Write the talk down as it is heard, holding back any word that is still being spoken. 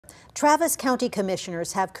Travis County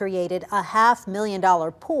commissioners have created a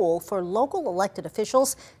 $500,000 pool for local elected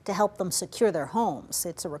officials to help them secure their homes.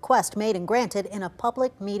 It's a request made and granted in a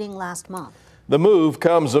public meeting last month. The move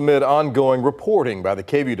comes amid ongoing reporting by the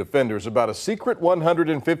KVUE Defenders about a secret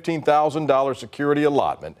 $115,000 security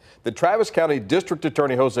allotment that Travis County District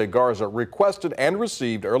Attorney José Garza requested and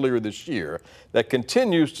received earlier this year that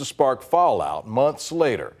continues to spark fallout months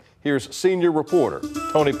later. Here's senior reporter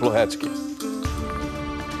Tony Plahetsky.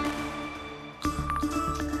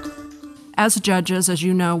 As judges, as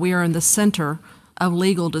you know, we are in the center of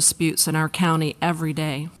legal disputes in our county every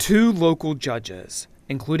day. Two local judges,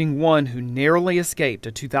 including one who narrowly escaped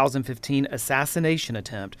a 2015 assassination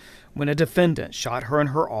attempt when a defendant shot her in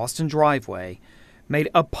her Austin driveway, made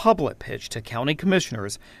a public pitch to county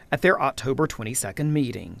commissioners at their October 22nd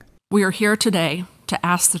meeting. We are here today to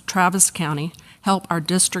ask the Travis County help our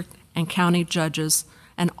district and county judges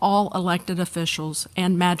and all elected officials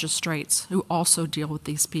and magistrates who also deal with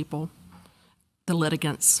these people, the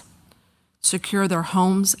litigants, secure their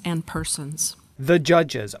homes and persons. The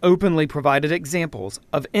judges openly provided examples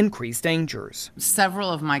of increased dangers. Several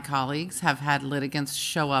of my colleagues have had litigants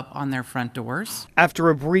show up on their front doors. After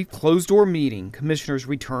a brief closed-door meeting, commissioners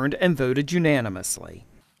returned and voted unanimously.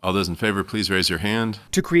 All those in favor, please raise your hand.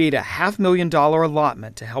 To create a $500,000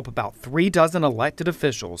 allotment to help about 36 elected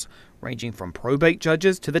officials, ranging from probate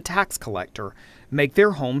judges to the tax collector, make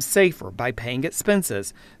their homes safer by paying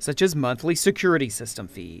expenses such as monthly security system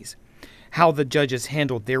fees. How the judges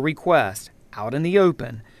handled their request out in the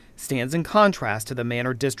open stands in contrast to the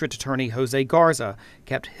manner District Attorney José Garza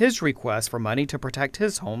kept his request for money to protect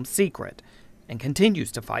his home secret and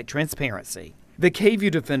continues to fight transparency. The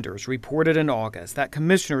KVUE Defenders reported in August that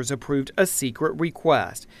commissioners approved a secret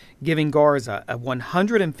request, giving Garza a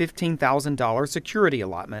 $115,000 security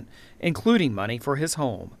allotment, including money for his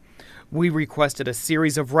home. We requested a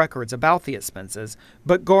series of records about the expenses,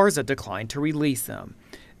 but Garza declined to release them.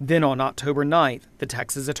 Then on October 9th, the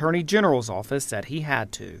Texas Attorney General's office said he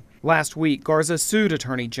had to. Last week, Garza sued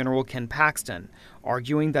Attorney General Ken Paxton,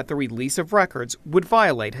 arguing that the release of records would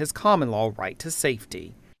violate his common law right to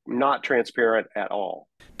safety. Not transparent at all.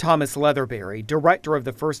 Thomas Leatherberry, director of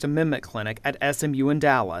the First Amendment Clinic at SMU in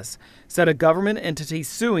Dallas, said a government entity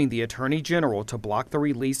suing the Attorney General to block the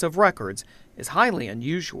release of records is highly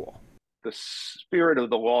unusual. The spirit of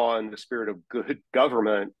the law and the spirit of good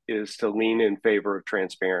government is to lean in favor of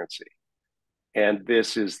transparency. And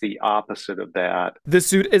this is the opposite of that. The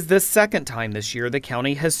suit is the second time this year the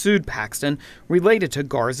county has sued Paxton related to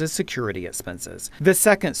Garza's security expenses. The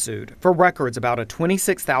second suit, for records about a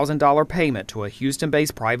 $26,000 payment to a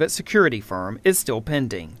Houston-based private security firm, is still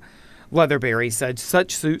pending. Leatherberry said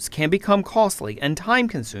such suits can become costly and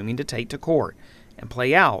time-consuming to take to court and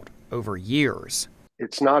play out over years.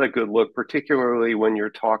 It's not a good look, particularly when you're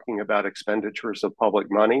talking about expenditures of public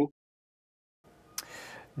money.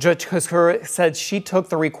 Judge Kuskur said she took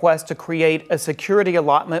the request to create a security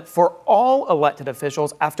allotment for all elected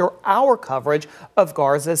officials after our coverage of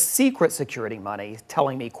Garza's secret security money,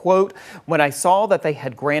 telling me, quote, "When I saw that they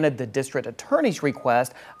had granted the district attorney's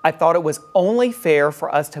request, I thought it was only fair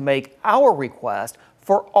for us to make our request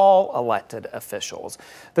for all elected officials."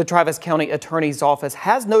 The Travis County Attorney's Office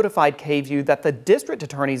has notified KVUE that the District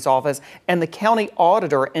Attorney's Office and the County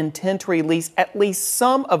Auditor intend to release at least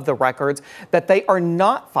some of the records that they are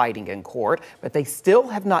not fighting in court, but they still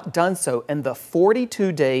have not done so in the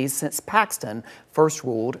 42 days since Paxton first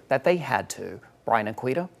ruled that they had to. Brian and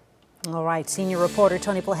Quita. All right, senior reporter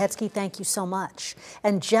Tony Plahetsky, thank you so much.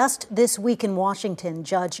 And just this week in Washington,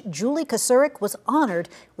 Judge Julie Kosurik was honored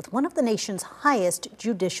with one of the nation's highest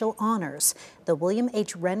judicial honors, the William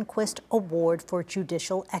H. Rehnquist Award for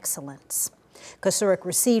Judicial Excellence. Kosurik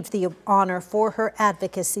received the honor for her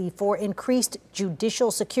advocacy for increased judicial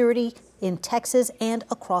security in Texas and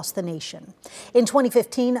across the nation. In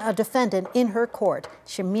 2015, a defendant in her court,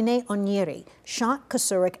 Shemine Onyiri, shot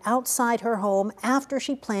Kosurik outside her home after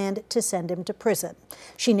she planned to send him to prison.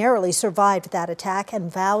 She narrowly survived that attack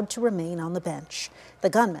and vowed to remain on the bench. The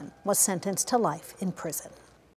gunman was sentenced to life in prison.